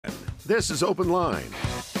This is Open Line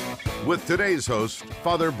with today's host,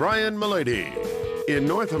 Father Brian Mullady. In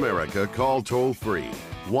North America, call toll-free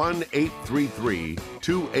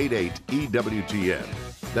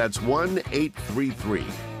 1-833-288-EWTN. That's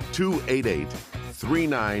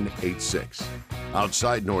 1-833-288-3986.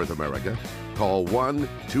 Outside North America, call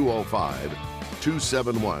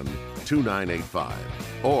 1-205-271-2985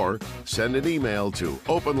 or send an email to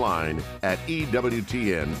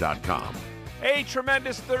openline@EWTN.com. A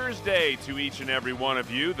tremendous Thursday to each and every one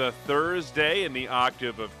of you. The Thursday in the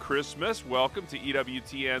octave of Christmas. Welcome to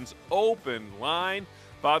EWTN's Open Line.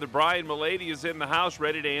 Father Brian Mullady is in the house,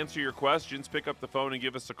 ready to answer your questions. Pick up the phone and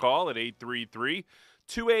give us a call at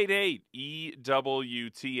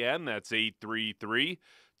 833-288-EWTN. That's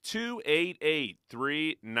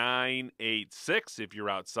 833-288-3986. If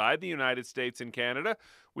you're outside the United States and Canada,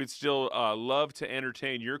 we'd still love to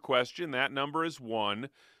entertain your question. That number is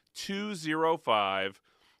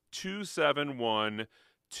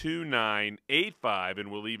 1-205-271-2985,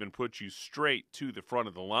 and we'll even put you straight to the front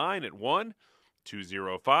of the line at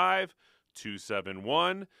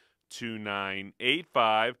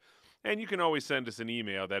 1-205-271-2985. And you can always send us an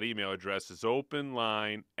email. That email address is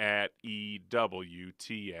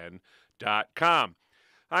openline@EWTN.com.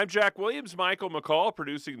 I'm Jack Williams. Michael McCall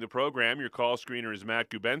producing the program. Your call screener is Matt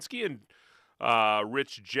Gubensky, and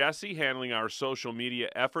Rich Jesse handling our social media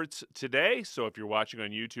efforts today. So if you're watching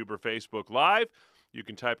on YouTube or Facebook Live, you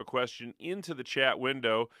can type a question into the chat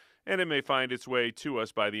window, and it may find its way to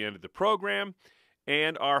us by the end of the program.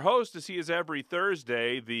 And our host, as he is every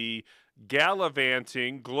Thursday, the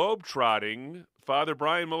gallivanting, globe-trotting Father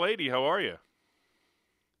Brian Mullady. How are you?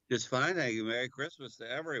 Just fine, thank you. Merry Christmas to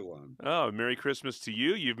everyone. Oh, Merry Christmas to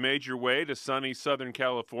you. You've made your way to sunny Southern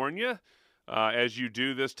California, as you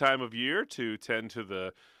do this time of year, to tend to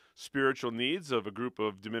the spiritual needs of a group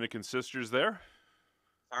of Dominican sisters there.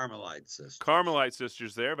 Carmelite sisters. Carmelite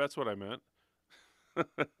sisters there, that's what I meant.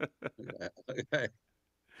 Okay.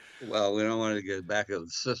 Well, we don't want to get back to the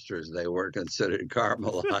sisters. They were considered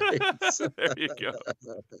Carmelites. There you go.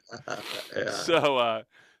 Yeah.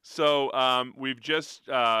 So we've just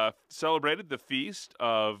celebrated the feast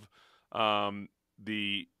of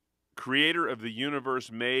the Creator of the universe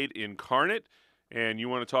made incarnate, and you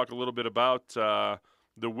want to talk a little bit about the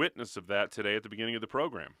witness of that today at the beginning of the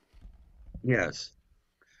program. Yes.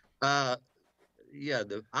 The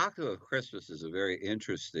octave of Christmas is a very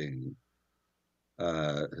interesting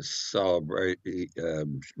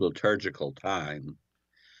liturgical time,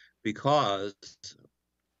 because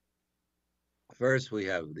first we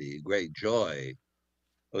have the great joy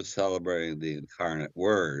of celebrating the incarnate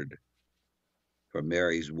Word from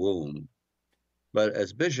Mary's womb. But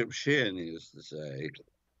as Bishop Shin used to say,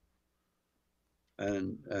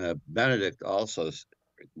 and Benedict also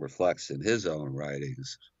reflects in his own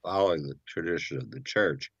writings, following the tradition of the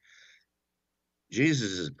Church,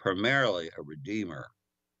 Jesus is primarily a redeemer.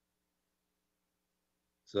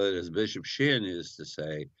 So that, as Bishop Shin used to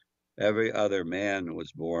say, every other man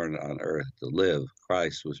was born on earth to live.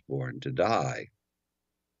 Christ was born to die.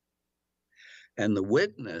 And the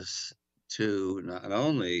witness to not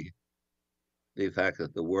only the fact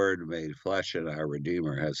that the Word made flesh and our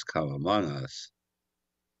Redeemer has come among us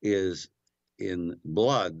is in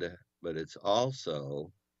blood, but it's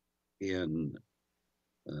also in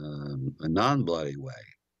a non-bloody way.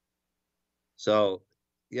 So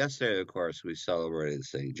yesterday, of course, we celebrated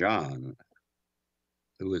St. John,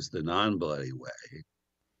 who was the non-bloody way,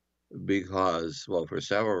 because, well, for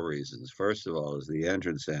several reasons. First of all, as the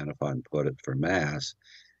entrance antiphon put it for Mass,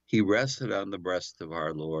 he rested on the breast of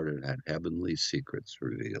our Lord and had heavenly secrets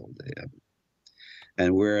revealed to him.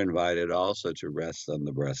 And we're invited also to rest on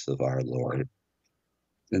the breast of our Lord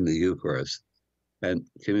in the Eucharist and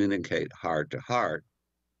communicate heart to heart,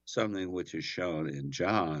 something which is shown in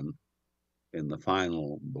John in the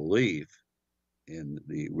final belief in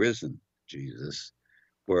the risen Jesus,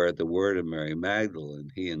 where at the word of Mary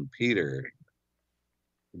Magdalene, he and Peter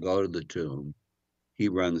go to the tomb. He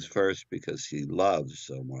runs first because he loves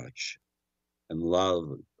so much, and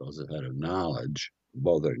love goes ahead of knowledge.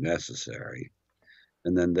 Both are necessary.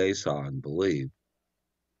 And then they saw and believed.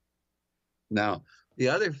 Now, the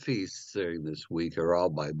other feasts during this week are all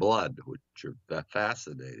by blood, which are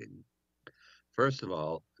fascinating. First of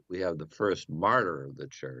all, we have the first martyr of the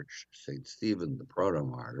church, St. Stephen, the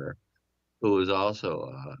proto-martyr, who was also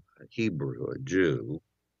a Hebrew, a Jew,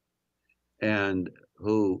 and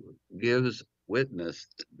who gives witness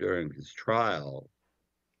during his trial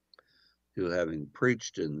to having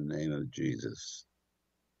preached in the name of Jesus,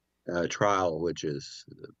 a trial which is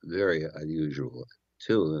very unusual,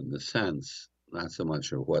 too, in the sense, not so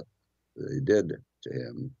much of what they did to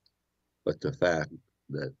him, but the fact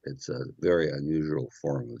that it's a very unusual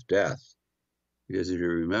form of death. Because if you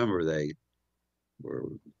remember, they were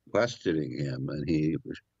questioning him, and he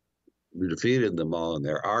defeated them all in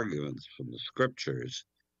their arguments from the scriptures,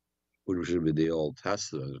 which would be the Old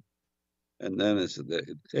Testament. And then as they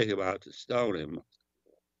take him out to stone him,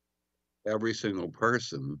 every single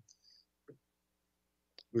person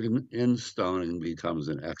in stoning becomes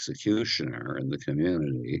an executioner in the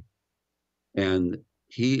community. And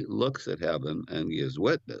he looks at heaven and gives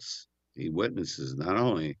witness. He witnesses not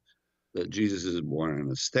only that Jesus is born in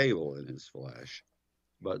a stable in his flesh,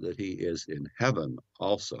 but that he is in heaven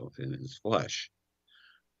also in his flesh.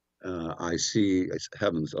 I see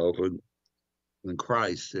heavens open and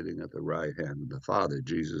Christ sitting at the right hand of the Father,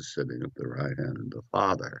 Jesus sitting at the right hand of the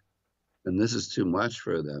Father. And this is too much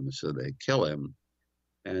for them, so they kill him.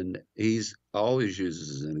 And he's always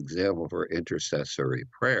uses as an example for intercessory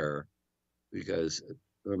prayer, because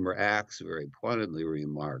remember, Acts very pointedly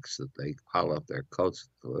remarks that they pile up their coats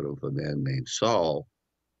at the foot of a man named Saul,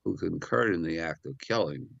 who concurred in the act of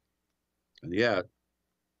killing. And yet,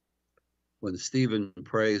 when Stephen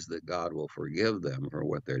prays that God will forgive them for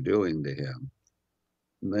what they're doing to him,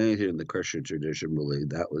 many in the Christian tradition believe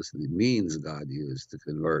that was the means God used to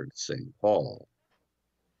convert St. Paul.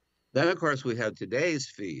 Then, of course, we have today's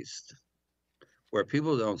feast, where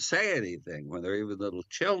people don't say anything when they're even little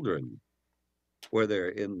children, where they're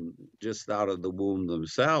in just out of the womb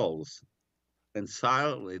themselves, and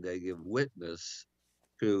silently they give witness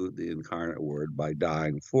to the incarnate Word by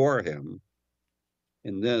dying for him.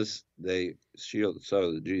 In this, they show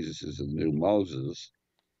that Jesus is the new Moses,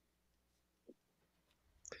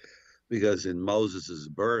 because in Moses'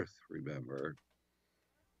 birth, remember,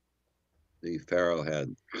 the Pharaoh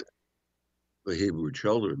had the Hebrew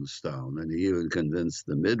children stoned, and he even convinced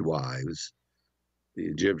the midwives, the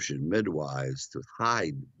Egyptian midwives, to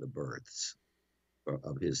hide the births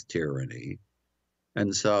of his tyranny.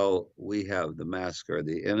 And so we have the massacre of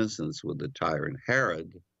the innocents with the tyrant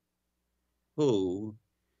Herod, who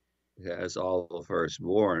has all the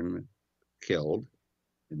firstborn killed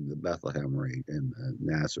in the Bethlehem in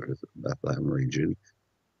Nazareth, Bethlehem region.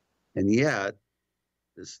 And yet,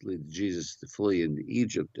 this leads Jesus to flee into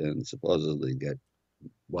Egypt and supposedly get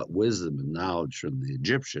what wisdom and knowledge from the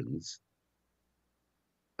Egyptians.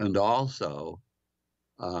 And also,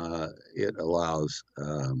 it allows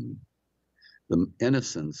the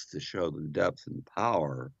innocents to show the depth and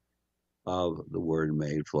power of the Word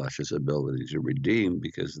made flesh's ability to redeem,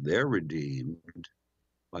 because they're redeemed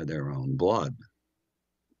by their own blood.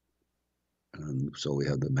 And so we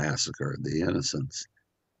have the massacre of the innocents.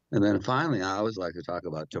 And then finally, I always like to talk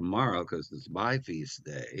about tomorrow, because it's my feast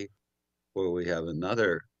day, where we have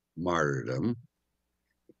another martyrdom,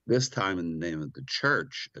 this time in the name of the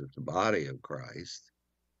church as the body of Christ,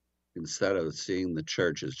 instead of seeing the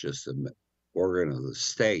church as just an organ of the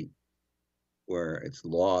state where its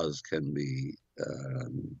laws can be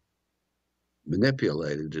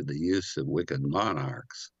manipulated to the use of wicked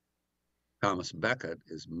monarchs. Thomas Becket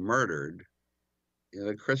is murdered in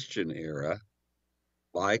a Christian era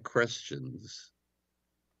by Christians,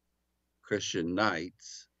 Christian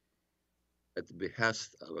knights, at the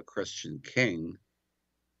behest of a Christian king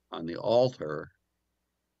on the altar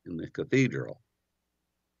in the cathedral.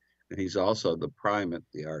 And he's also the primate,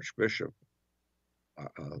 the Archbishop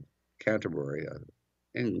of Canterbury of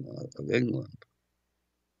England.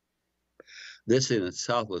 This in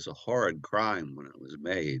itself was a horrid crime when it was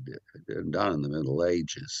made. It had been done in the Middle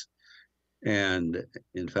Ages. And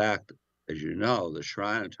in fact, as you know, the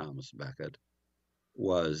shrine of Thomas Becket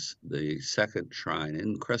was the second shrine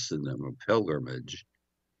in Christendom of pilgrimage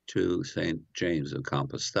to St. James of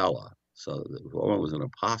Compostela. So the woman was an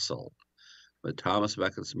apostle. But Thomas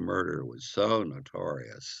Becket's murder was so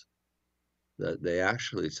notorious that they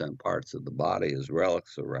actually sent parts of the body as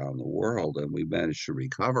relics around the world, and we managed to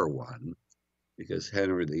recover one, because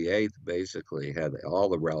Henry VIII basically had all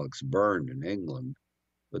the relics burned in England.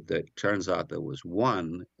 But it turns out there was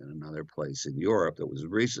one in another place in Europe that was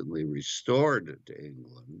recently restored to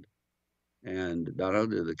England. And not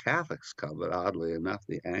only did the Catholics come, but oddly enough,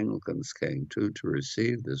 the Anglicans came too to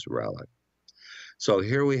receive this relic. So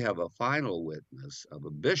here we have a final witness of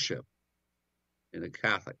a bishop in a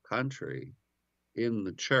Catholic country in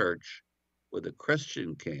the church with a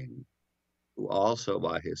Christian king, who also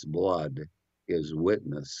by his blood is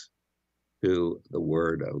witness to the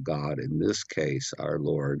Word of God, in this case, our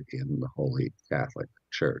Lord in the Holy Catholic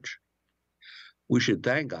Church. We should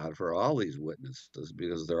thank God for all these witnesses,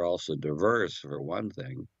 because they're also diverse, for one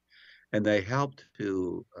thing, and they help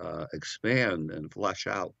to expand and flesh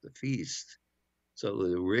out the feast so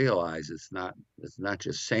they realize it's not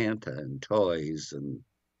just Santa and toys and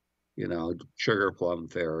sugar plum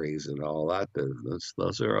fairies and all that business.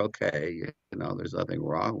 Those are okay. There's nothing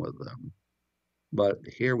wrong with them. But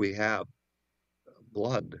here we have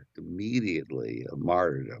blood immediately, a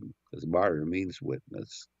martyrdom, because martyr means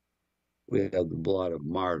witness. We have the blood of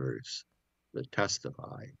martyrs that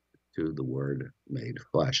testify to the Word made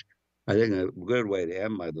flesh. I think a good way to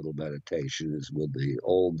end my little meditation is with the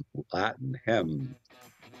old Latin hymn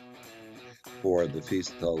for the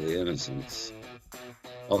Feast of Holy Innocents.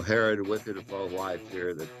 O Herod, wicked of all life,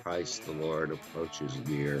 fear that Christ the Lord approaches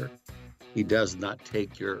near. He does not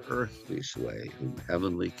take your earthly sway, whom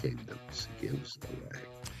heavenly kingdoms gives away.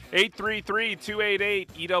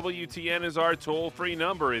 833-288-EWTN is our toll-free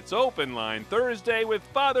number. It's Open Line Thursday with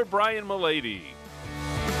Father Brian Mullady.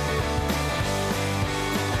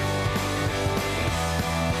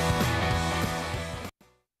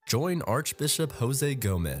 Join Archbishop Jose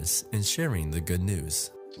Gomez in sharing the good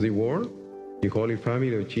news. The world, the Holy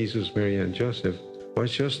Family of Jesus, Mary, and Joseph,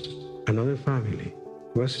 was just another family.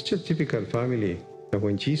 It was such a typical family that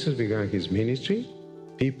when Jesus began his ministry,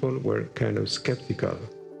 people were kind of skeptical.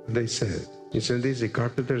 They said, isn't this the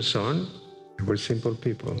carpenter's son? They were simple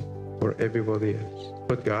people, for everybody else.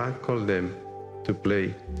 But God called them to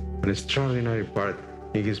play an extraordinary part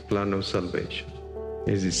in his plan of salvation.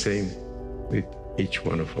 It's the same with each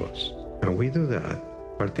one of us. And we do that,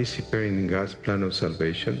 participating in God's plan of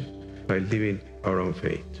salvation by living our own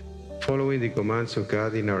faith, following the commands of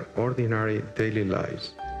God in our ordinary daily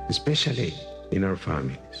lives, especially in our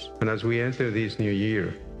families. And as we enter this new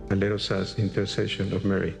year, and let us ask the intercession of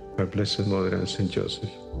Mary, our Blessed Mother, and Saint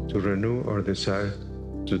Joseph, to renew our desire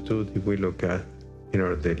to do the will of God in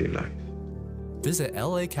our daily life. Visit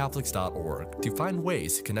lacatholics.org to find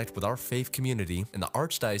ways to connect with our faith community in the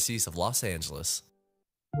Archdiocese of Los Angeles.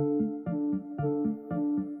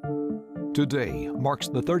 Today marks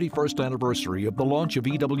the 31st anniversary of the launch of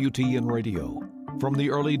EWTN Radio. From the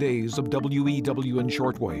early days of WEWN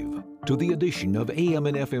shortwave to the addition of AM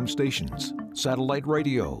and FM stations, satellite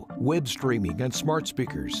radio, web streaming, and smart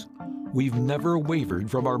speakers, we've never wavered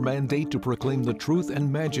from our mandate to proclaim the truth and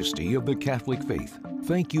majesty of the Catholic faith.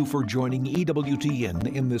 Thank you for joining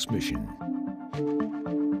EWTN in this mission.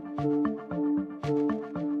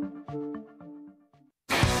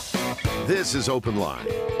 This is Open Line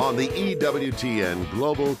on the EWTN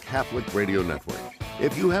Global Catholic Radio Network.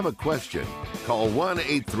 If you have a question, call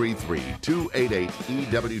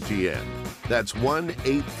 1-833-288-EWTN. That's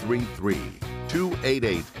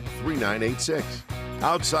 1-833-288-3986.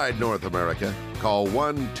 Outside North America, call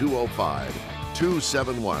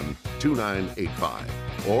 1-205-271-2985.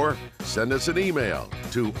 Or send us an email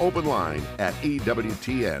to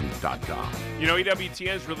openline@ewtn.com.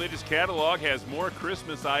 EWTN's religious catalog has more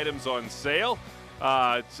Christmas items on sale.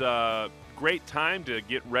 It's a great time to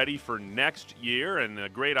get ready for next year, and a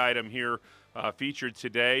great item here featured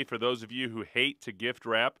today for those of you who hate to gift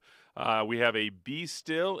wrap. We have a Be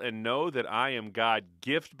Still and Know That I Am God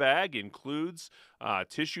gift bag. Includes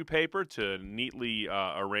tissue paper to neatly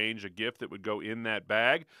arrange a gift that would go in that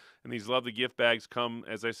bag. And these lovely gift bags come,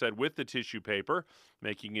 as I said, with the tissue paper,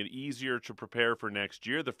 making it easier to prepare for next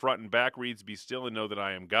year. The front and back reads, Be Still and Know That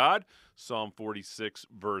I Am God, Psalm 46,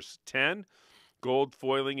 verse 10. Gold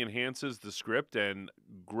foiling enhances the script, and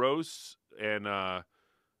a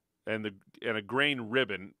grain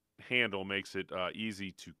ribbon handle makes it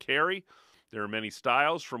easy to carry. There are many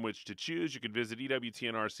styles from which to choose. You can visit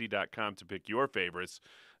EWTNRC.com to pick your favorites.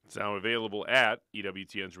 It's now available at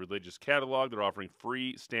EWTN's religious catalog. They're offering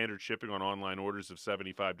free standard shipping on online orders of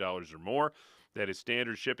 $75 or more. That is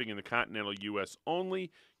standard shipping in the continental U.S. only.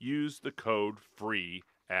 Use the code FREE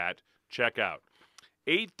at checkout.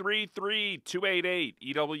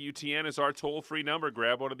 833-288-EWTN is our toll-free number.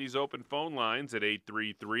 Grab one of these open phone lines at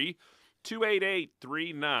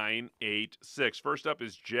 833-288-3986. First up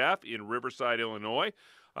is Jeff in Riverside, Illinois,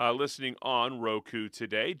 listening on Roku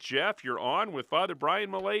today. Jeff, you're on with Father Brian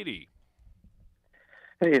Mullady.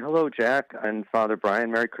 Hey, hello, Jack and Father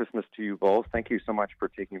Brian. Merry Christmas to you both. Thank you so much for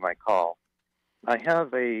taking my call. I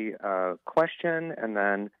have a question and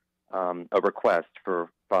then a request for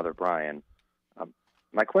Father Brian.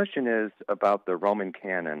 My question is about the Roman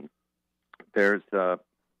canon. There's a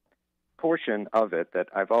portion of it that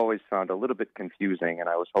I've always found a little bit confusing, and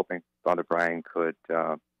I was hoping Father Brian could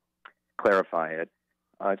clarify it.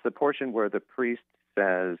 It's the portion where the priest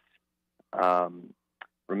says,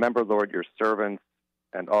 Remember, Lord, your servants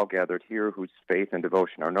and all gathered here whose faith and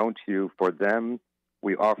devotion are known to you. For them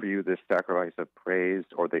we offer you this sacrifice of praise,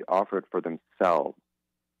 or they offer it for themselves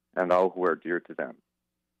and all who are dear to them.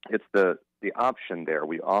 It's the option there.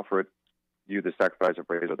 We offer it view the sacrifice of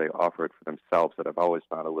praise or they offer it for themselves that I've always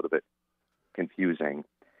found a little bit confusing.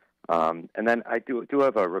 And then I do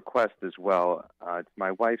have a request as well. It's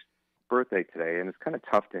my wife's birthday today, and it's kind of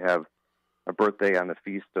tough to have a birthday on the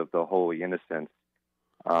Feast of the Holy Innocents.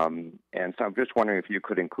 And so I'm just wondering if you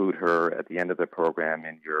could include her at the end of the program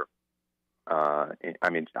in your, I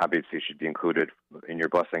mean, obviously she'd be included in your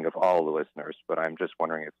blessing of all the listeners, but I'm just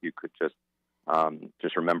wondering if you could just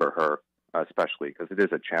remember her, especially because it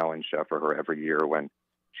is a challenge for her every year when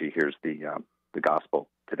she hears the gospel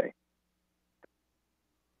today.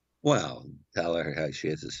 Well, tell her how she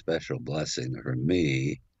has a special blessing from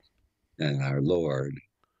me and our Lord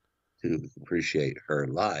to appreciate her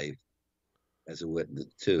life as a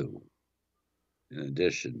witness too, in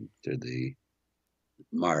addition to the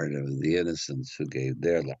martyrdom of the innocents who gave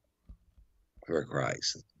their life for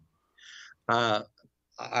Christ. I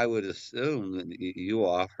would assume that you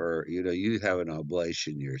offer, you have an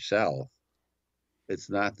oblation yourself.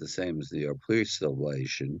 It's not the same as the priest's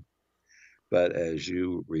oblation, but as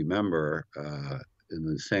you remember, and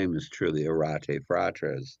the same is true of the Orate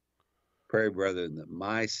Fratres, pray, brethren, that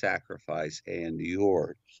my sacrifice and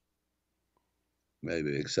yours may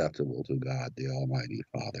be acceptable to God, the Almighty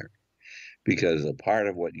Father. Because a part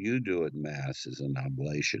of what you do at Mass is an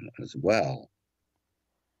oblation as well,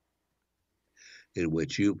 in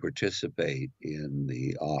which you participate in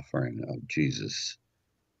the offering of Jesus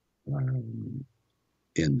in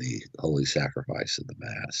the holy sacrifice of the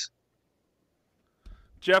Mass.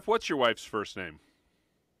 Jeff, what's your wife's first name?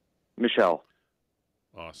 Michelle.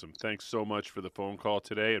 Awesome. Thanks so much for the phone call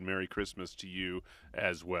today, and Merry Christmas to you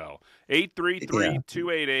as well.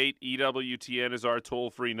 833-288-EWTN is our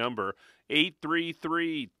toll-free number,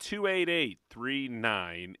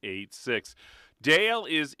 833-288-3986. Dale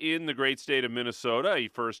is in the great state of Minnesota, a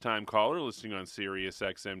first-time caller listening on Sirius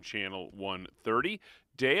XM Channel 130.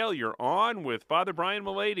 Dale, you're on with Father Brian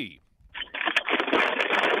Mullady.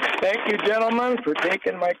 Thank you, gentlemen, for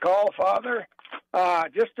taking my call, Father.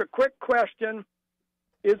 Just a quick question.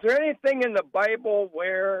 Is there anything in the Bible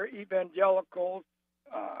where evangelicals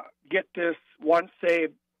get this once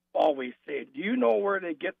saved, always saved? Do you know where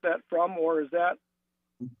they get that from, or is that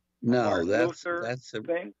No, that's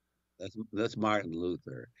thing? That's Martin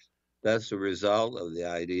Luther. That's the result of the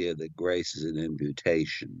idea that grace is an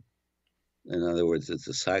imputation. In other words, it's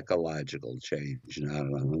a psychological change, not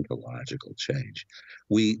an ontological change.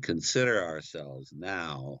 We consider ourselves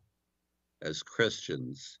now as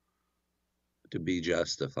Christians to be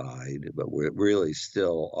justified, but we're really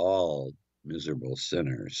still all miserable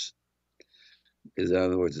sinners. In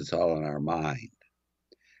other words, it's all in our mind.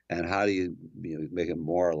 And how do you make it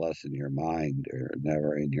more or less in your mind, or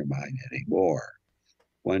never in your mind anymore?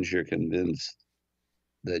 Once you're convinced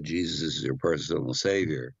that Jesus is your personal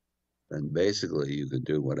Savior, then basically you can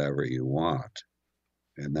do whatever you want.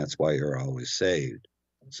 And that's why you're always saved.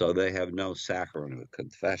 So they have no sacrament of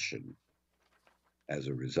confession as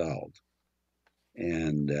a result.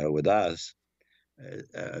 And with us,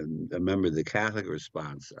 remember the Catholic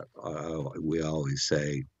response, we always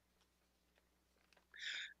say,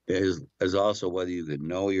 is also whether you can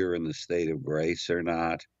know you're in the state of grace or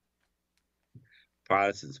not.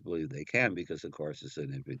 Protestants believe they can because, of course, it's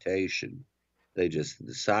an invitation. They just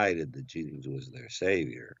decided that Jesus was their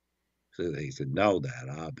Savior, so they could know that,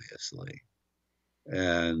 obviously.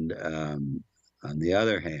 And on the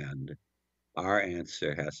other hand, our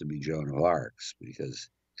answer has to be Joan of Arc, because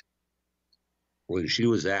when she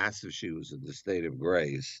was asked if she was in the state of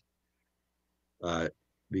grace,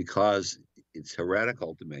 because it's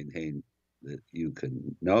heretical to maintain that you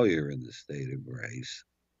can know you're in the state of grace,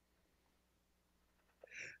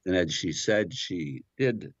 and had she said she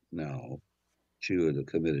did know, she would have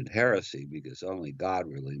committed heresy, because only God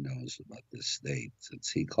really knows about this state, since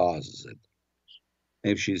he causes it.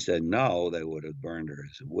 If she said no, they would have burned her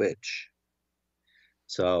as a witch.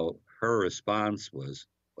 So her response was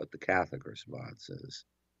what the Catholic response is.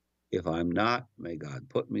 If I'm not, may God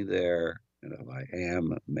put me there. And if I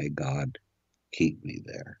am, may God keep me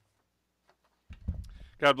there.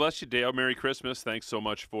 God bless you, Dale. Merry Christmas. Thanks so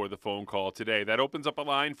much for the phone call today. That opens up a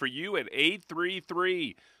line for you at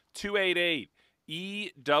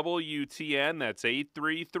 833-288-EWTN. That's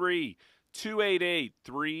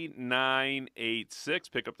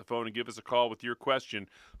 833-288-3986. Pick up the phone and give us a call with your question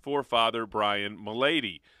for Father Brian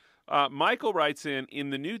Mullady. Michael writes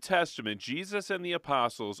in the New Testament, Jesus and the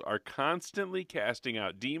apostles are constantly casting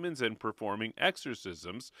out demons and performing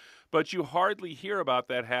exorcisms, but you hardly hear about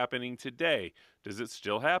that happening today. Does it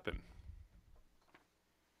still happen?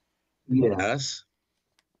 Yes,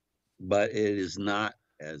 but it is not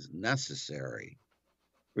as necessary.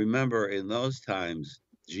 Remember, in those times,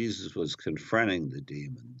 Jesus was confronting the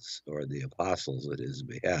demons or the apostles at his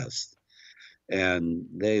behest. And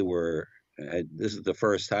they were, this is the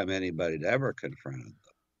first time anybody had ever confronted them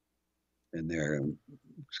in their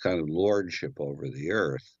kind of lordship over the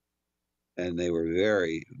earth. And they were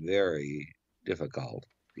very, very difficult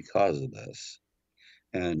because of this.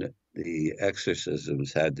 And the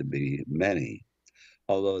exorcisms had to be many.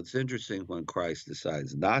 Although it's interesting when Christ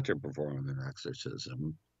decides not to perform an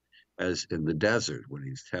exorcism, as in the desert when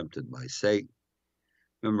he's tempted by Satan.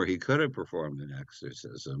 Remember, he could have performed an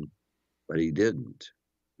exorcism, but he didn't,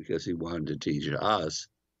 because he wanted to teach us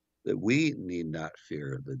that we need not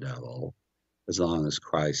fear the devil as long as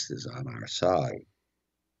Christ is on our side.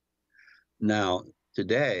 Now,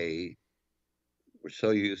 today, we're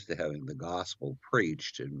so used to having the gospel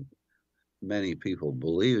preached and many people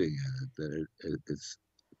believing in it that it's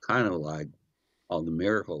kind of like all the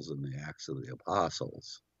miracles in the Acts of the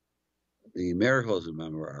Apostles. The miracles,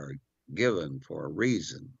 remember, are given for a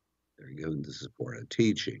reason. They're given to support a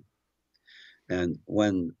teaching. And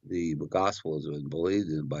when the gospel has been believed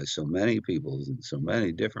in by so many people in so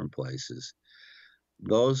many different places,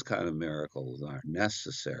 those kind of miracles aren't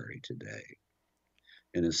necessary today.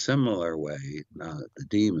 In a similar way, now that the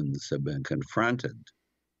demons have been confronted,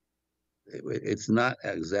 it's not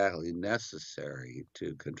exactly necessary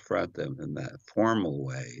to confront them in that formal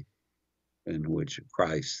way in which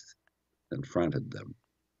Christ confronted them,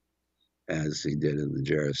 as he did in the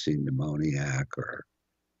Gerasene demoniac or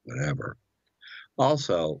whatever.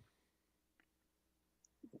 Also,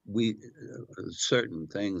 certain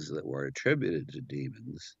things that were attributed to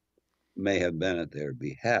demons may have been at their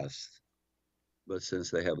behest, but since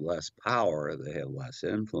they have less power, they have less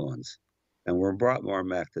influence, and we're brought more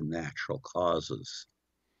back to natural causes.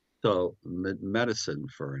 So medicine,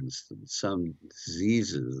 for instance, some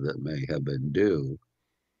diseases that may have been due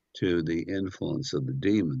to the influence of the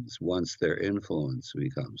demons, once their influence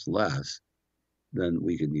becomes less, then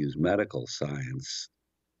we can use medical science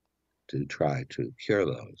to try to cure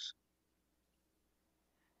those.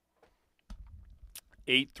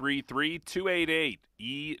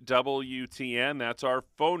 833-288-EWTN. That's our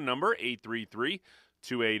phone number,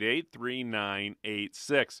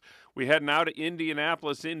 833-288-3986. We head now to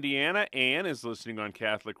Indianapolis, Indiana. Ann is listening on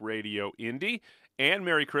Catholic Radio Indy. Ann,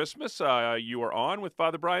 Merry Christmas. You are on with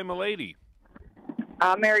Father Brian Mullady.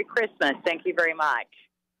 Merry Christmas. Thank you very much.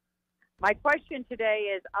 My question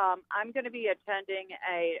today is, I'm going to be attending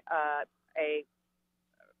a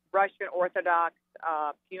Russian Orthodox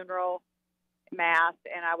funeral Mass,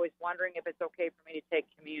 and I was wondering if it's okay for me to take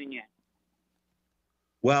communion.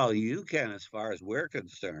 Well, you can as far as we're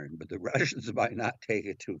concerned, but the Russians might not take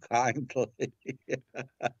it too kindly.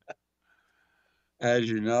 As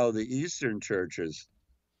you know, the Eastern churches,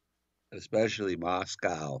 especially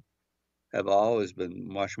Moscow, have always been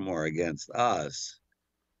much more against us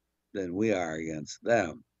than we are against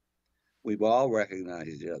them. We've all recognized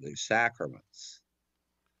each other's sacraments,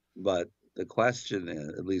 but the question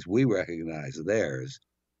is, at least we recognize theirs.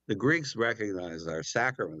 The Greeks recognize our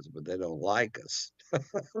sacraments, but they don't like us.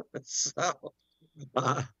 So,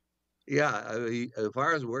 yeah, I mean, as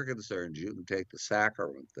far as we're concerned, you can take the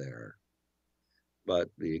sacrament there. But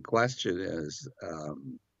the question is,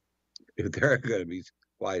 if they're going to be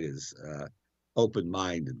quite as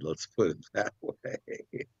open-minded, let's put it that way.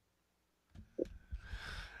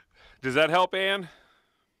 Does that help, Ann?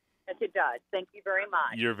 Yes, it does. Thank you very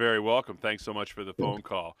much. You're very welcome. Thanks so much for the phone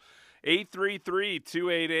call.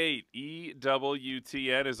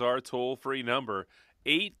 833-288-EWTN is our toll-free number.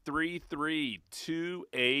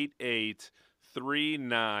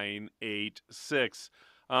 833-288-3986.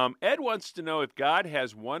 Ed wants to know if God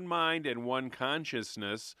has one mind and one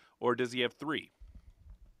consciousness, or does he have three?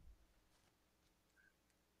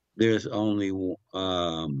 There's only,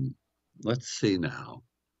 let's see now,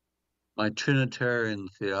 my Trinitarian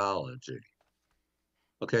theology.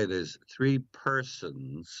 Okay, there's three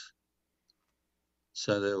persons,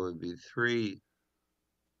 so there would be three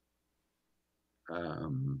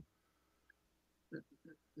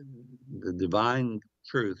the divine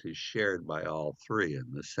truth is shared by all three,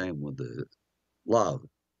 and the same with the love.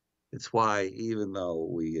 It's why even though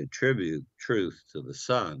we attribute truth to the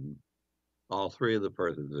Son, all three of the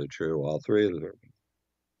persons are true, all three of them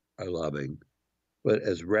are loving, but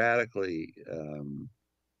as radically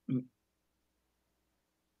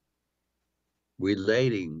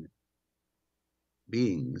relating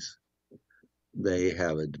beings, they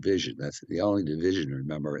have a division. That's the only division,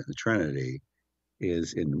 remember, in the Trinity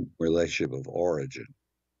is in relationship of origin.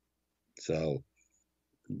 So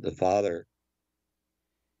the Father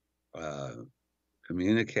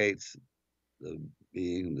communicates the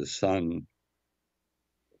being, the Son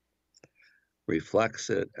reflects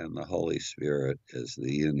it, and the Holy Spirit is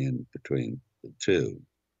the union between the two.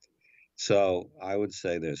 So I would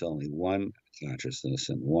say there's only one consciousness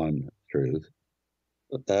and one truth.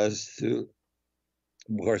 As to,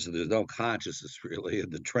 of course, there's no consciousness really in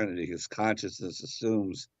the Trinity, because consciousness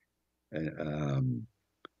assumes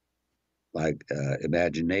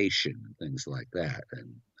imagination and things like that,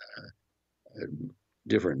 and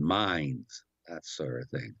different minds, that sort of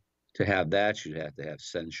thing. To have that, you'd have to have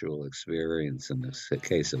sensual experience in the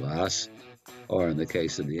case of us, or in the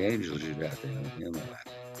case of the angels, you'd have to have intellect.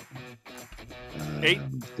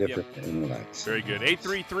 Different intellects. Very good.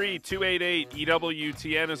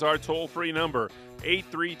 833-288-EWTN is our toll-free number.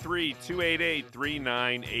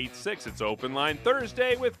 833-288-3986. It's Open Line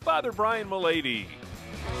Thursday with Father Brian Mullady.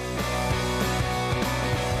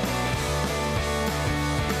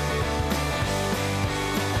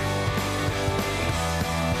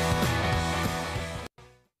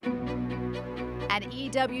 An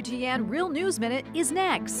EWTN Real News Minute is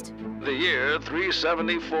next. The year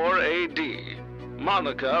 374 A.D.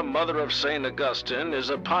 Monica, mother of St. Augustine, is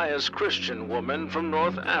a pious Christian woman from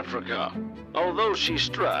North Africa. Although she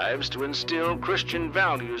strives to instill Christian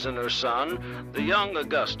values in her son, the young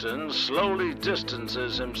Augustine slowly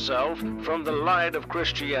distances himself from the light of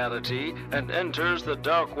Christianity and enters the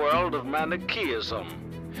dark world of Manichaeism.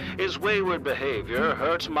 His wayward behavior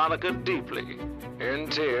hurts Monica deeply. In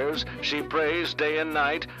tears, she prays day and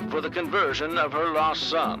night for the conversion of her lost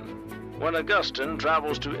son. When Augustine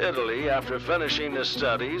travels to Italy after finishing his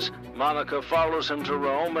studies, Monica follows him to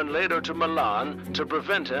Rome and later to Milan to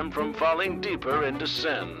prevent him from falling deeper into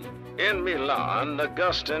sin. In Milan,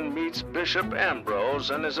 Augustine meets Bishop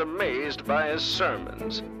Ambrose and is amazed by his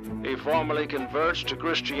sermons. He formally converts to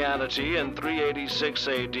Christianity in 386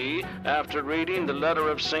 A.D. after reading the letter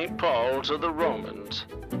of St. Paul to the Romans.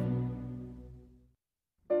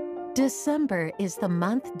 December is the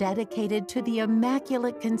month dedicated to the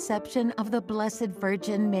Immaculate Conception of the Blessed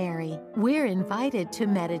Virgin Mary. We're invited to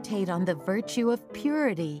meditate on the virtue of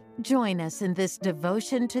purity. Join us in this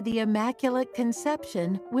devotion to the Immaculate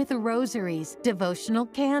Conception with rosaries, devotional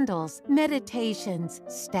candles, meditations,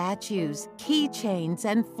 statues, keychains,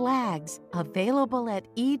 and flags, available at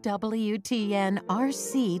EWTNRC.com.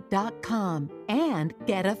 And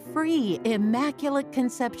get a free Immaculate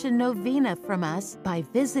Conception Novena from us by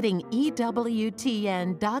visiting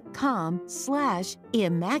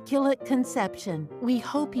EWTN.com/Immaculate Conception. We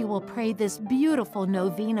hope you will pray this beautiful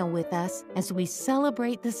novena with us as we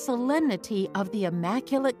celebrate the solemnity of the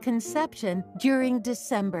Immaculate Conception during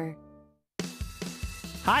December.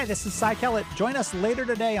 Hi, this is Cy Kellett. Join us later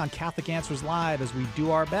today on Catholic Answers Live as we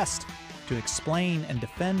do our best to explain and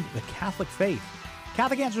defend the Catholic faith.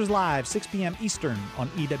 Catholic Answers Live, 6 p.m. Eastern on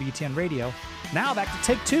EWTN Radio. Now back to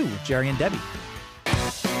Take Two with Jerry and Debbie.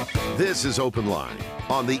 This is Open Line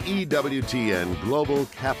on the EWTN Global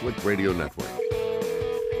Catholic Radio Network.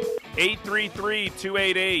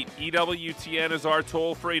 833-288-EWTN is our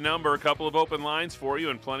toll-free number. A couple of open lines for you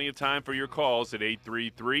and plenty of time for your calls at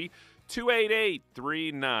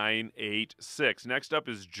 833-288-3986. Next up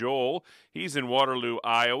is Joel. He's in Waterloo,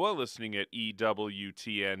 Iowa, listening at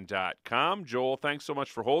EWTN.com. Joel, thanks so much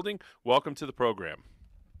for holding. Welcome to the program.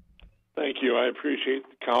 Thank you. I appreciate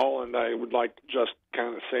the call, and I would like to just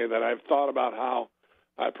kind of say that I've thought about how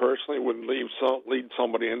I personally would lead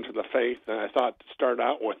somebody into the faith, and I thought to start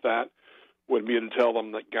out with that would be to tell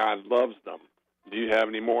them that God loves them. Do you have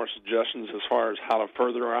any more suggestions as far as how to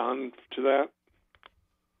further on to that?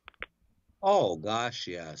 Oh, gosh,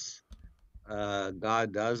 yes.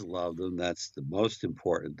 God does love them. That's the most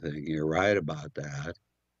important thing. You're right about that.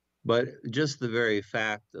 But just the very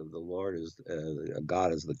fact of the Lord is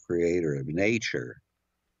God is the creator of nature.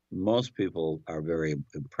 Most people are very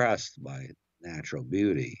impressed by natural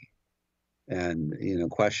beauty, and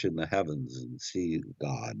question the heavens and see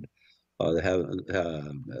God. The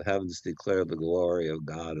heavens declare the glory of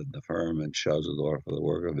God, and the firmament shows the Lord for the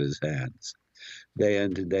work of His hands. Day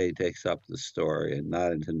unto day takes up the story, and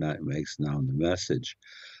night unto night makes known the message.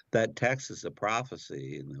 That text is a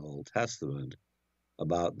prophecy in the Old Testament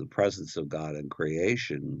about the presence of God in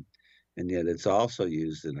creation, and yet it's also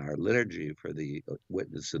used in our liturgy for the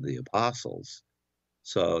witness of the apostles.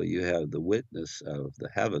 So you have the witness of the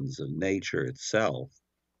heavens, of nature itself,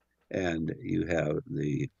 and you have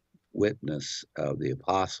the witness of the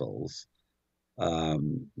apostles.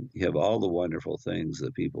 You have all the wonderful things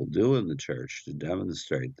that people do in the church to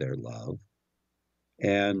demonstrate their love.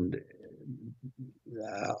 And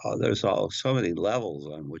there's so many levels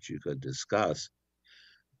on which you could discuss.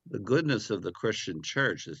 The goodness of the Christian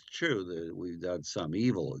church is true that we've done some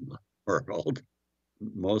evil in the world,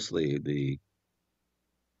 mostly the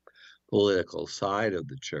political side of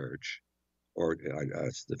the church or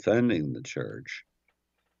us defending the church.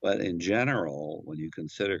 But in general, when you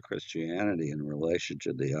consider Christianity in relation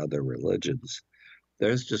to the other religions,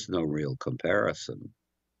 there's just no real comparison.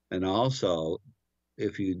 And also,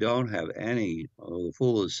 if you don't have any, the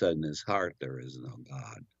fool has said in his heart, there is no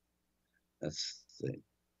God. That's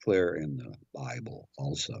clear in the Bible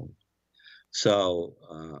also. So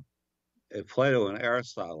if Plato and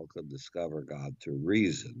Aristotle could discover God through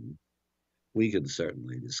reason, we can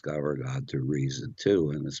certainly discover God through reason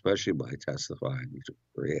too, and especially by testifying to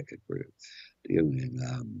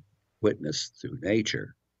giving witness through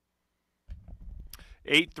nature.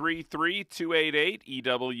 833-288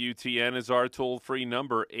 EWTN is our toll-free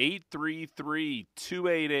number.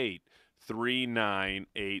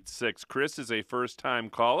 833-288-3986. Chris is a first-time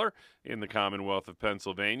caller in the Commonwealth of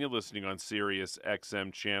Pennsylvania, listening on Sirius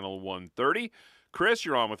XM Channel 130. Chris,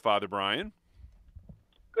 you're on with Father Brian.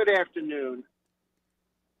 Good afternoon.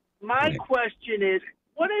 My question is,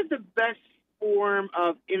 what is the best form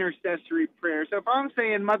of intercessory prayer? So if I'm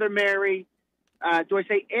saying, Mother Mary, do I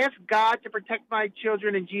say, ask God to protect my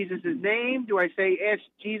children in Jesus' name? Do I say, ask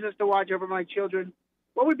Jesus to watch over my children?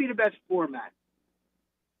 What would be the best format?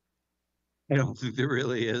 I don't think there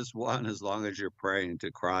really is one, as long as you're praying to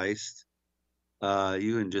Christ.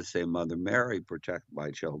 You can just say, Mother Mary, protect my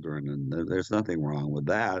children, and there's nothing wrong with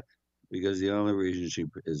that, because the only reason she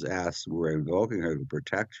is asked, we're invoking her to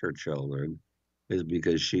protect her children, is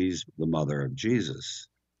because she's the mother of Jesus.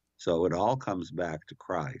 So it all comes back to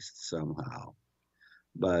Christ somehow.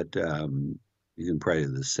 But you can pray to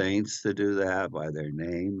the saints to do that by their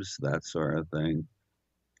names, that sort of thing.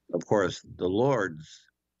 Of course, the Lord's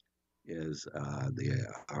is the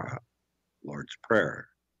Lord's Prayer,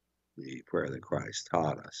 the prayer that Christ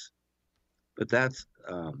taught us. But that's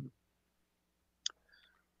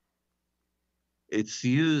it's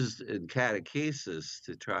used in catechesis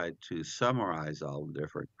to try to summarize all the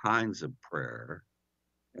different kinds of prayer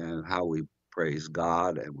and how we praise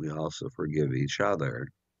God, and we also forgive each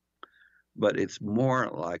other. But it's more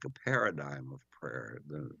like a paradigm of prayer.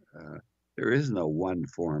 There is no one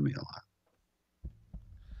formula.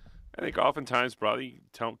 I think oftentimes, probably,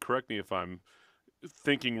 correct me if I'm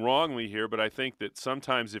thinking wrongly here, but I think that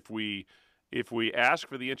sometimes if we ask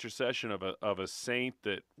for the intercession of a saint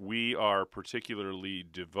that we are particularly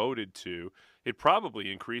devoted to, it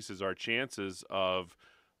probably increases our chances of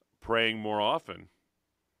praying more often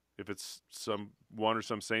if it's some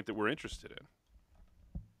saint that we're interested in.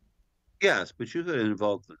 Yes, but you could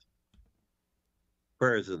invoke the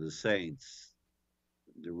prayers of the saints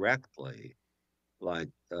directly, like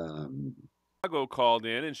Chicago called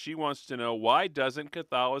in, and she wants to know, why doesn't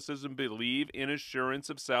Catholicism believe in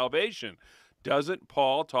assurance of salvation? Doesn't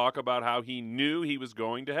Paul talk about how he knew he was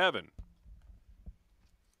going to heaven?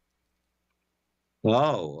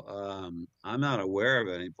 I'm not aware of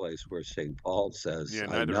any place where St. Paul says,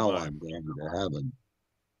 I know I'm going to heaven.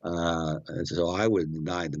 And so I would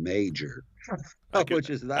deny the major,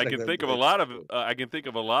 which is not. I can think of a lot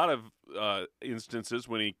of instances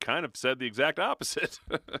when he kind of said the exact opposite.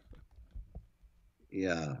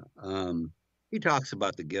 Yeah, he talks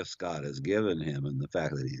about the gifts God has given him and the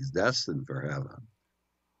fact that he's destined for heaven.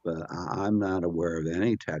 But I'm not aware of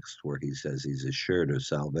any text where he says he's assured of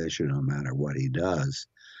salvation no matter what he does.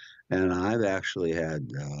 And I've actually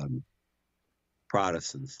had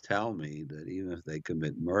Protestants tell me that even if they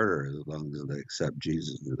commit murder, as long as they accept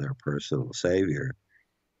Jesus as their personal savior,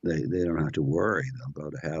 they don't have to worry. They'll go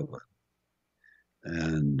to heaven.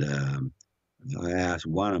 And I asked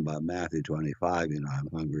one about Matthew 25, I'm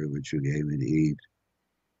hungry, which you gave me to eat.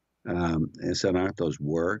 And said, aren't those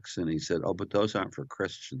works? And he said, but those aren't for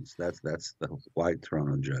Christians. That's the white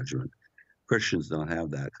throne of judgment. Christians don't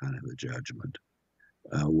have that kind of a judgment.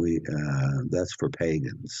 That's for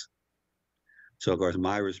pagans. So, of course,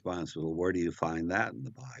 my response was, well, where do you find that in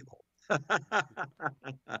the Bible?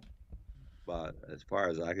 But as far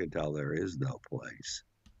as I can tell, there is no place.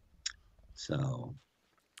 So,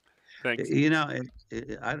 thanks.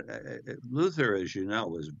 Luther, as you know,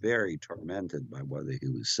 was very tormented by whether he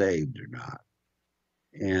was saved or not.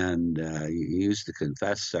 And he used to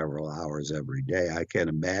confess several hours every day. I can't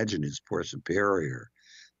imagine his poor superior,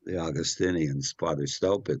 the Augustinians, Father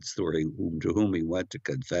Stopitz, to whom he went to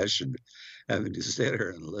confession, having to sit there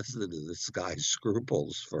and listen to this guy's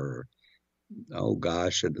scruples for,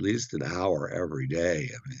 at least an hour every day.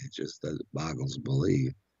 I mean, it just boggles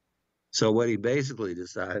belief. So what he basically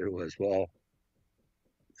decided was, well,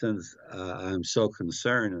 since I'm so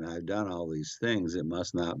concerned and I've done all these things, it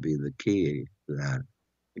must not be the key to that.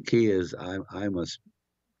 The key is I must,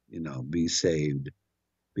 be saved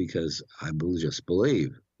because I just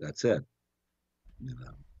believe. That's it. You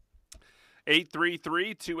know.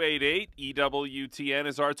 833-288-EWTN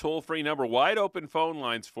is our toll-free number. Wide open phone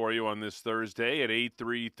lines for you on this Thursday at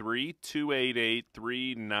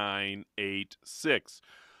 833-288-3986.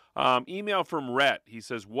 Email from Rhett. He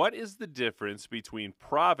says, what is the difference between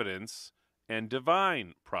providence and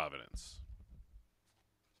divine providence?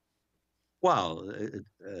 Well,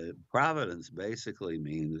 providence basically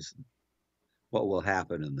means what will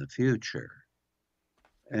happen in the future.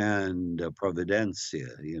 And providencia,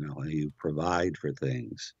 you provide for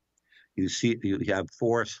things. You have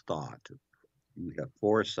forethought, you have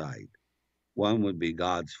foresight. One would be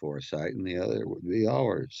God's foresight, and the other would be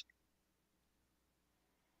ours.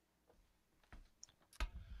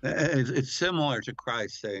 It's similar to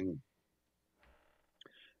Christ saying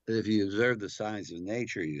that if you observe the signs of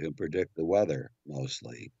nature, you can predict the weather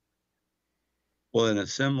mostly. Well, in a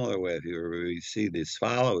similar way, if you see these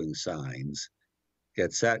following signs,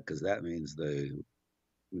 get set, because that means the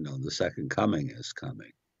second coming is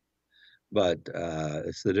coming. But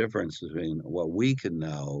it's the difference between what we can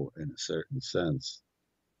know in a certain sense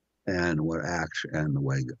and the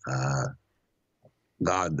way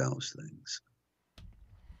God knows things.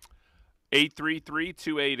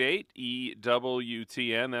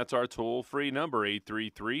 833-288-EWTN. That's our toll-free number,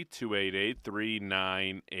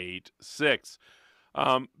 833-288-3986.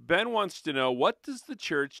 Ben wants to know, what does the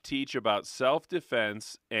church teach about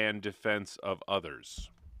self-defense and defense of others?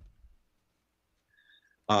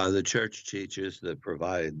 The church teaches that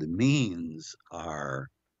provided the means are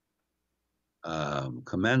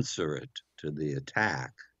commensurate to the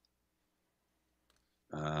attack.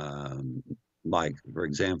 Like, for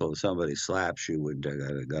example, if somebody slaps you, we've got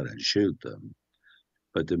to go and shoot them.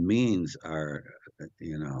 But the means are,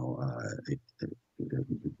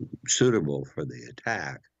 suitable for the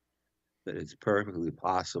attack, that it's perfectly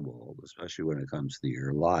possible, especially when it comes to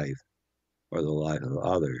your life or the life of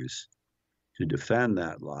others, to defend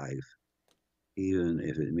that life, even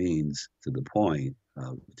if it means to the point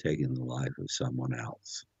of taking the life of someone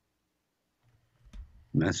else.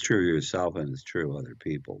 And that's true of yourself, and it's true of other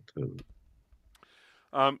people, too.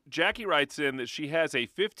 Jackie writes in that she has a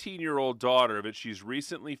 15-year-old daughter that she's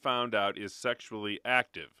recently found out is sexually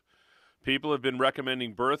active. People have been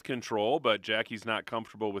recommending birth control, but Jackie's not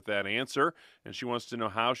comfortable with that answer, and she wants to know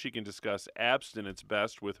how she can discuss abstinence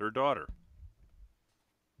best with her daughter.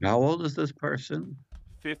 How old is this person?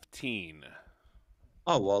 15.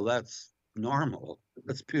 Oh, well, that's normal.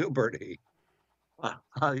 That's puberty.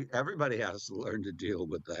 Everybody has to learn to deal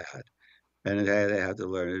with that. And they have to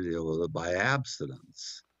learn to deal with it by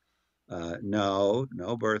abstinence. No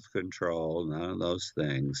birth control, none of those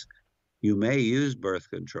things. You may use birth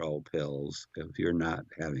control pills if you're not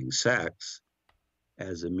having sex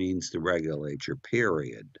as a means to regulate your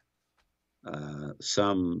period.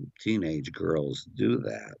 Some teenage girls do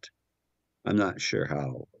that. I'm not sure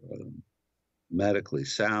how medically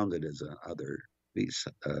sound it is on other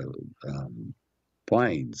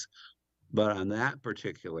planes, but on that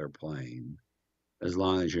particular plane, as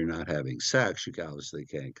long as you're not having sex, you obviously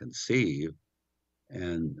can't conceive,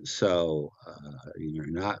 and so you're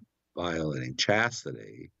not violating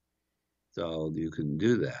chastity, so you can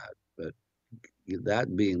do that. But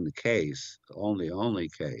that being the case, only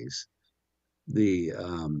case, the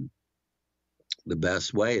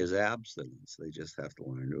best way is abstinence. They just have to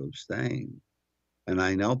learn to abstain. And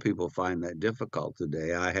I know people find that difficult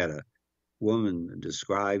today. I had a woman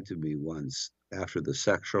described to me once after the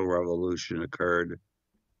sexual revolution occurred.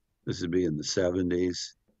 This would be in the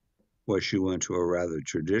 70s, where she went to a rather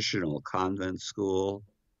traditional convent school.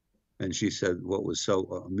 And she said what was so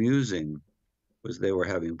amusing was they were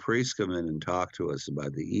having priests come in and talk to us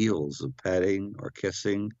about the evils of petting or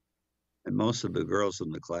kissing. And most of the girls in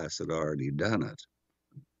the class had already done it.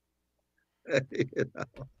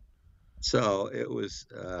 So it was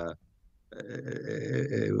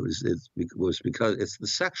because it's the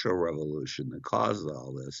sexual revolution that caused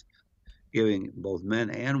all this, giving both men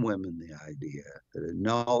and women the idea that at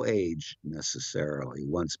no age necessarily,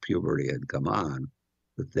 once puberty had come on,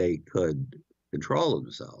 that they could control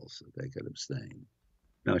themselves, that they could abstain.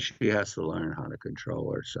 No, she has to learn how to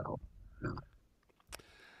control herself. No.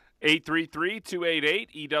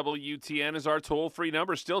 833-288-EWTN is our toll-free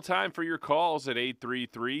number. Still time for your calls at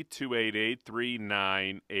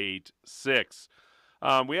 833-288-3986.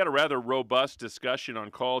 We had a rather robust discussion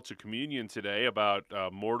on Call to Communion today about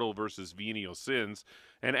mortal versus venial sins.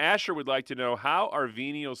 And Asher would like to know, how are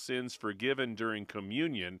venial sins forgiven during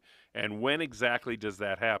communion, and when exactly does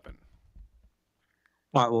that happen?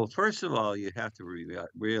 All right, well, first of all, you have to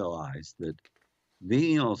realize that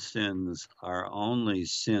venial sins are only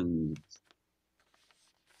sins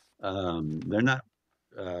They're not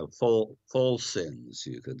full sins,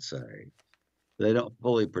 you could say. They don't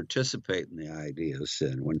fully participate in the idea of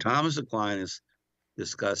sin. When Thomas Aquinas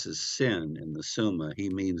discusses sin in the Summa, he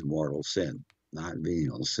means mortal sin, not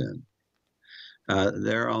venial sin.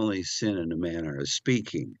 They're only sin in a manner of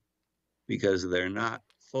speaking, because they're not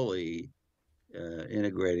fully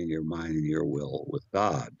integrating your mind and your will with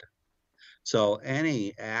God. So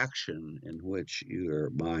any action in which your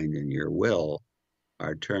mind and your will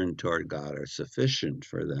are turned toward God are sufficient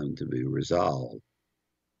for them to be resolved.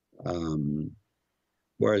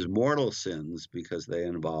 Whereas mortal sins, because they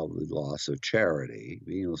involve the loss of charity,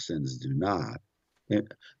 venial sins do not.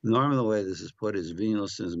 Normally the way this is put is venial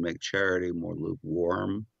sins make charity more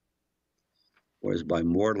lukewarm, whereas by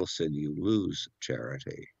mortal sin you lose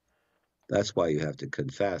charity. That's why you have to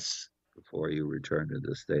confess before you return to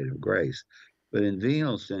the state of grace. But in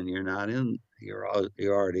venial sin, you're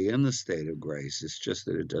already in the state of grace. It's just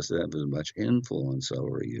that it doesn't have as much influence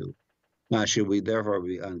over you. Now, should we therefore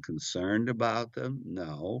be unconcerned about them?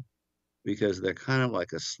 No, because they're kind of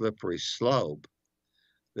like a slippery slope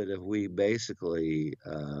that if we basically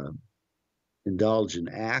indulge in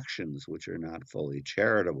actions which are not fully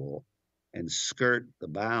charitable and skirt the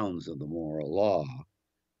bounds of the moral law,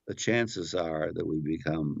 the chances are that we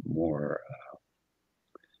become more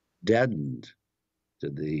deadened to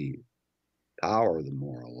the power of the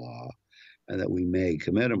moral law and that we may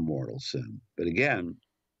commit a mortal sin. But again,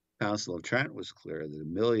 Council of Trent was clear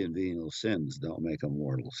that 1,000,000 venial sins don't make a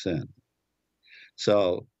mortal sin.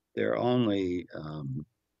 So they're only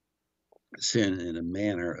sin in a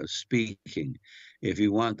manner of speaking. If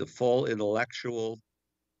you want the full intellectual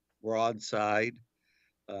broadside,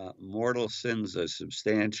 mortal sins are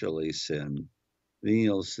substantially sin.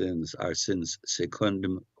 Venial sins are sins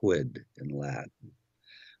secundum quid in Latin,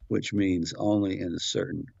 which means only in a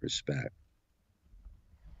certain respect.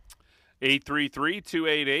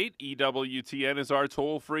 833-288-EWTN is our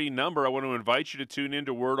toll-free number. I want to invite you to tune in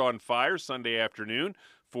to Word on Fire Sunday afternoon,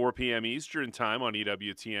 4 p.m. Eastern Time on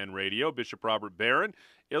EWTN Radio. Bishop Robert Barron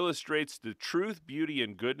illustrates the truth, beauty,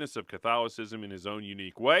 and goodness of Catholicism in his own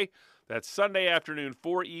unique way. That's Sunday afternoon,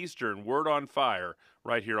 4 Eastern, Word on Fire,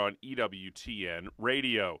 right here on EWTN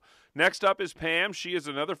Radio. Next up is Pam. She is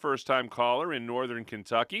another first-time caller in Northern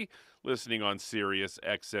Kentucky, listening on Sirius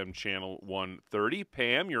XM Channel 130.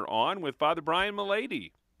 Pam, you're on with Father Brian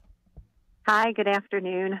Mullady. Hi, good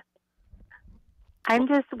afternoon. I'm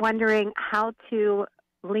just wondering how to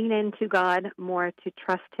lean into God more, to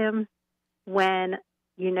trust Him when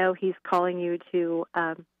you know He's calling you to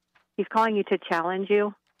challenge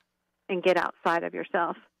you and get outside of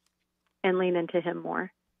yourself and lean into Him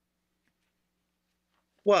more.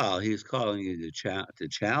 Well, He's calling you to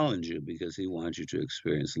challenge you because He wants you to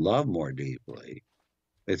experience love more deeply.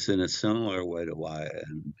 It's in a similar way to why,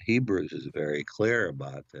 and Hebrews is very clear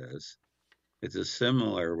about this. It's a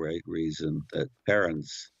similar reason that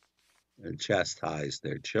parents chastise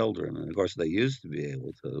their children. And of course, they used to be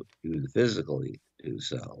able to even physically do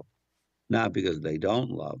so, not because they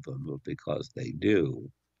don't love them, but because they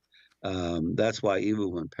do. That's why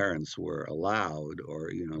even when parents were allowed,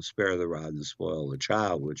 or, spare the rod and spoil the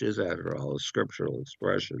child, which is, after all, a scriptural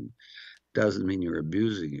expression, doesn't mean you're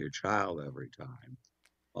abusing your child every time.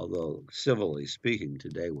 Although, civilly speaking,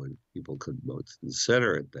 today, what people could most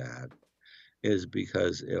consider it that is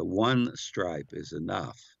because one stripe is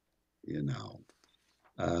enough,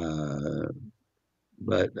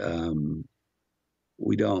 But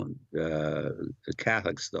we don't, the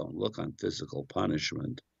Catholics don't look on physical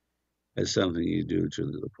punishment as something you do to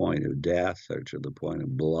the point of death or to the point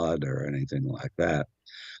of blood or anything like that.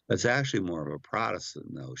 That's actually more of a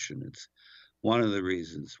Protestant notion. It's one of the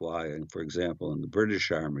reasons why, for example, in the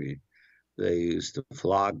British Army, they used to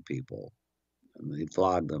flog people, and they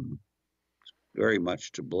flogged them very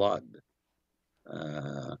much to blood.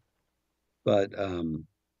 But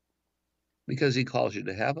because He calls you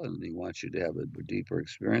to heaven, and He wants you to have a deeper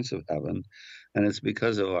experience of heaven, and it's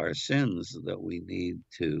because of our sins that we need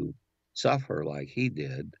to suffer like He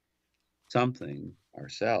did, something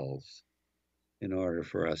ourselves, in order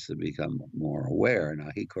for us to become more aware. Now,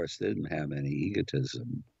 He, of course, didn't have any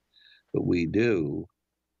egotism, but we do,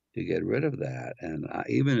 to get rid of that. And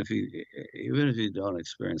even if you don't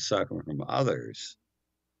experience suffering from others,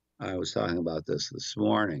 I was talking about this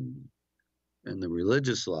morning. In the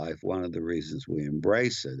religious life, one of the reasons we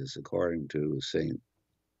embrace it is, according to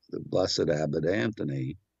the Blessed Abbot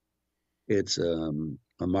Anthony, it's a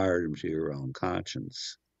martyrdom to your own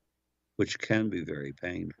conscience, which can be very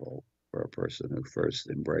painful for a person who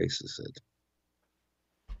first embraces it.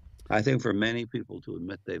 I think for many people to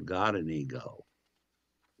admit they've got an ego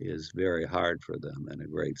is very hard for them and a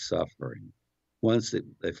great suffering. Once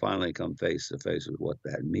they finally come face to face with what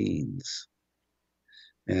that means,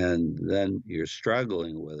 and then you're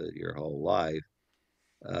struggling with it your whole life,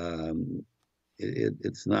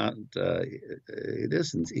 it's not, it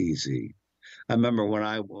isn't easy. I remember when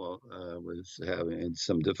I was having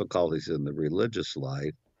some difficulties in the religious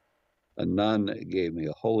life, a nun gave me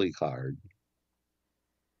a holy card,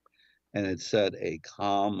 and it said, "A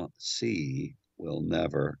calm sea will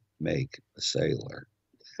never make a sailor."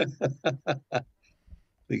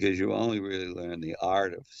 Because you only really learn the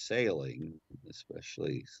art of sailing,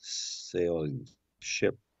 especially sailing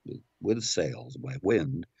ship with sails by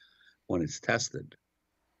wind, when it's tested.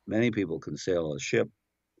 Many people can sail a ship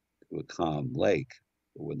to a calm lake,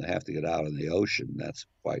 but when they have to get out in the ocean, that's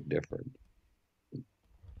quite different.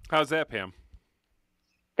 How's that, Pam?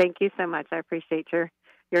 Thank you so much. I appreciate your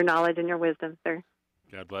knowledge and your wisdom, sir.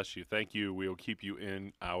 God bless you. Thank you. We'll keep you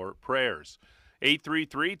in our prayers.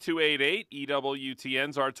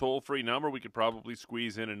 833-288-EWTN's our toll-free number. We could probably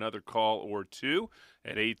squeeze in another call or two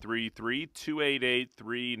at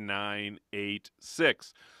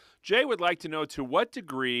 833-288-3986. Jay would like to know, to what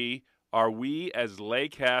degree are we as lay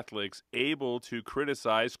Catholics able to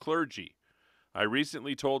criticize clergy? I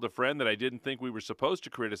recently told a friend that I didn't think we were supposed to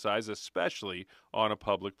criticize, especially on a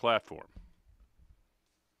public platform.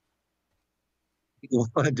 Well,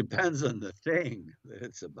 it depends on the thing that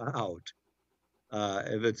it's about.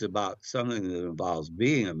 If it's about something that involves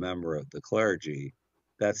being a member of the clergy,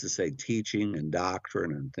 that's to say teaching and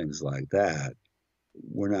doctrine and things like that,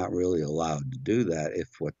 we're not really allowed to do that if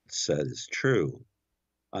what's said is true.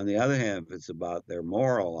 On the other hand, if it's about their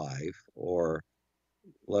moral life, or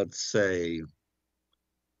let's say,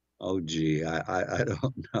 I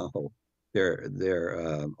don't know,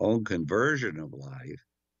 their own conversion of life,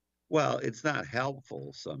 well, it's not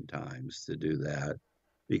helpful sometimes to do that,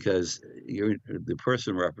 because the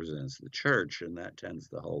person represents the church, and that tends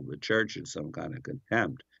to hold the church in some kind of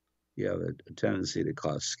contempt. You have a tendency to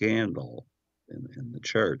cause scandal in the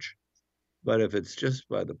church. But if it's just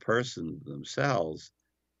by the person themselves,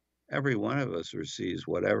 every one of us receives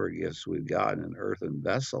whatever gifts we've gotten in earthen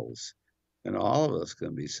vessels, and all of us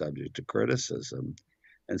can be subject to criticism.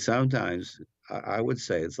 And sometimes I would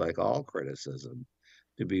say it's like all criticism.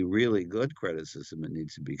 To be really good criticism, it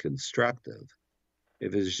needs to be constructive.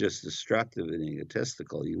 If it's just destructive and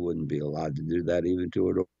egotistical, you wouldn't be allowed to do that even to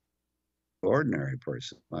an ordinary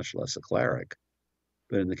person, much less a cleric.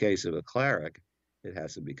 But in the case of a cleric, it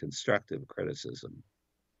has to be constructive criticism.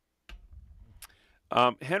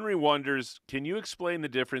 Henry wonders, can you explain the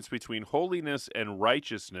difference between holiness and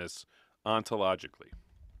righteousness ontologically?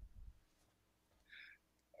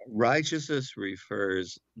 Righteousness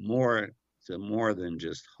refers more than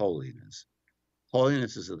just holiness.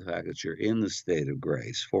 Holiness is the fact that you're in the state of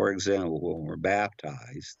grace. For example, when we're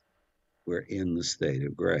baptized, we're in the state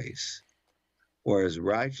of grace. Whereas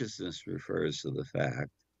righteousness refers to the fact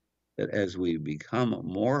that as we become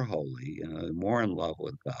more holy and more in love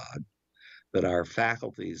with God, that our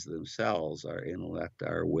faculties themselves, our intellect,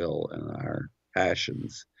 our will, and our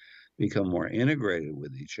passions become more integrated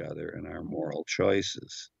with each other in our moral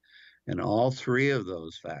choices. And all three of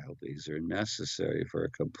those faculties are necessary for a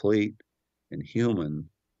complete and human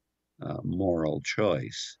moral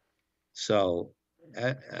choice. So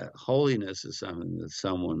holiness is something that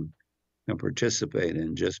someone can participate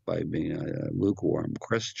in just by being a lukewarm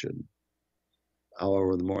Christian.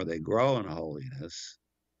 However, the more they grow in holiness,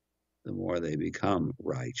 the more they become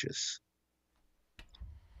righteous.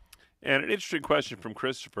 And an interesting question from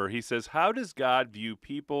Christopher. He says, how does God view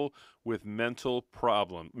people with mental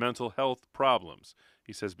health problems?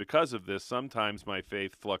 He says, because of this, sometimes my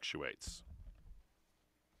faith fluctuates.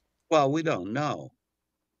 Well, we don't know.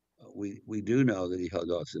 We do know that he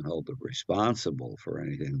doesn't hold them responsible for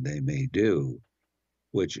anything they may do,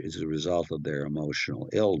 which is a result of their emotional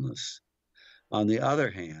illness. On the other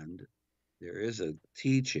hand, there is a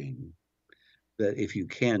teaching that if you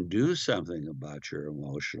can do something about your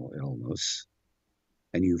emotional illness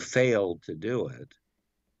and you fail to do it,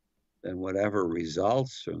 then whatever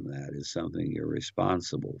results from that is something you're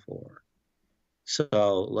responsible for.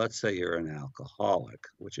 So let's say you're an alcoholic,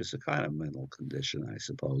 which is a kind of mental condition, I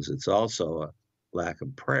suppose. It's also a lack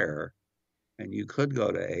of prayer, and you could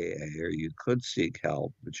go to AA or you could seek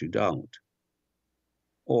help, but you don't.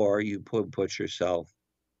 Or you put yourself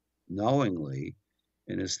knowingly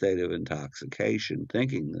in a state of intoxication,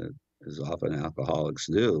 thinking that, as often alcoholics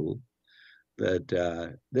do,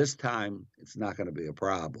 that this time it's not going to be a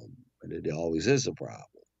problem, but it always is a problem.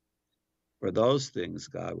 For those things,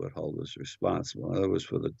 God would hold us responsible. In other words,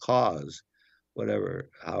 for the cause,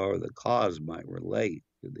 however the cause might relate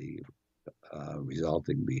to the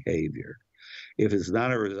resulting behavior. If it's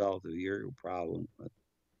not a result of your problem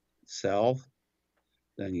itself,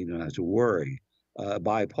 then you don't have to worry. A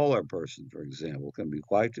bipolar person, for example, can be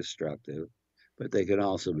quite destructive, but they can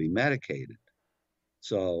also be medicated.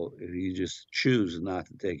 So if you just choose not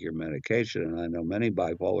to take your medication, and I know many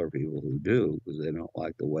bipolar people who do because they don't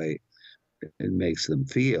like the way it makes them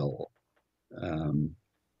feel,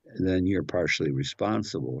 then you're partially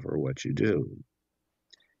responsible for what you do.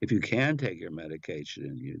 If you can take your medication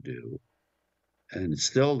and you do, and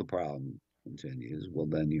still the problem continues, well,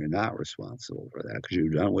 then you're not responsible for that because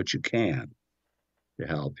you've done what you can to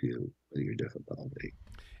help you with your difficulty.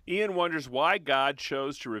 Ian wonders why God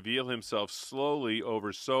chose to reveal himself slowly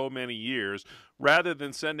over so many years rather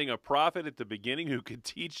than sending a prophet at the beginning who could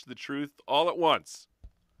teach the truth all at once.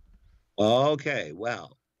 Okay,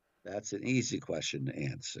 well, that's an easy question to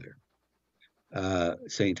answer.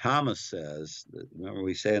 St. Thomas says, remember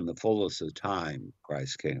we say in the fullness of time,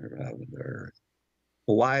 Christ came to heaven to earth.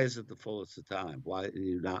 Well, why is it the fullness of time? Why did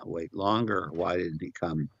he not wait longer? Why didn't he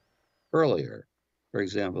come earlier? For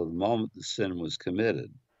example, the moment the sin was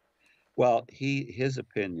committed. Well, his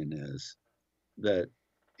opinion is that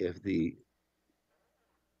if the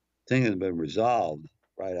thing had been resolved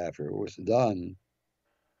right after it was done,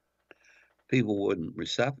 people wouldn't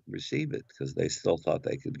receive it because they still thought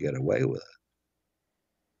they could get away with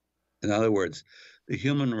it. In other words, the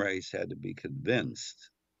human race had to be convinced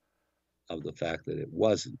of the fact that it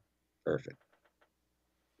wasn't perfect.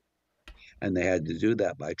 And they had to do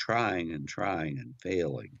that by trying and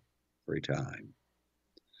failing every time.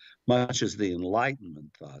 Much as the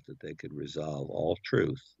Enlightenment thought that they could resolve all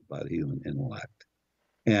truth by the human intellect.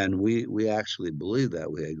 And we actually believed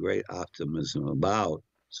that. We had great optimism about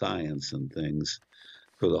science and things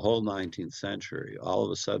for the whole 19th century. All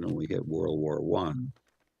of a sudden, we hit World War I.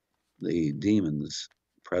 The demons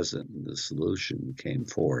present in the solution came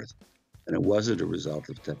forth. And it wasn't a result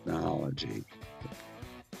of technology.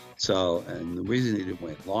 So, and the reason he didn't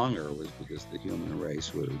wait longer was because the human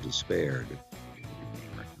race would have despaired.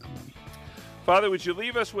 Father, would you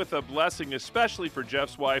leave us with a blessing, especially for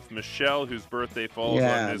Jeff's wife, Michelle, whose birthday falls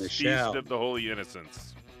on this Feast of the Holy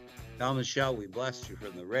Innocents? Tell Michelle we blessed you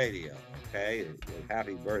from the radio, okay?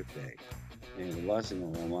 Happy birthday. And the blessing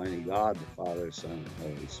of Almighty God, the Father, Son,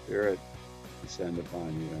 and Holy Spirit, descend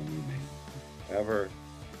upon you and remain forever.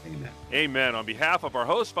 Amen. Amen. On behalf of our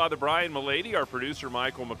host, Father Brian Mullady, our producer,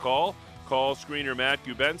 Michael McCall, call screener Matt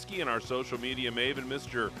Gubensky, and our social media maven,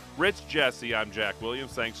 Mr. Rich Jesse, I'm Jack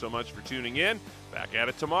Williams. Thanks so much for tuning in. Back at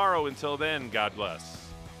it tomorrow. Until then, God bless.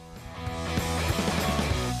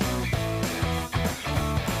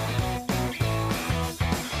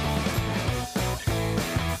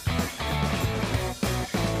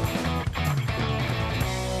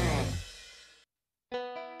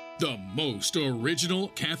 The most original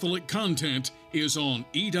Catholic content is on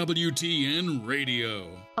EWTN Radio.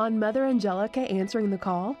 On Mother Angelica Answering the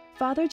Call, Father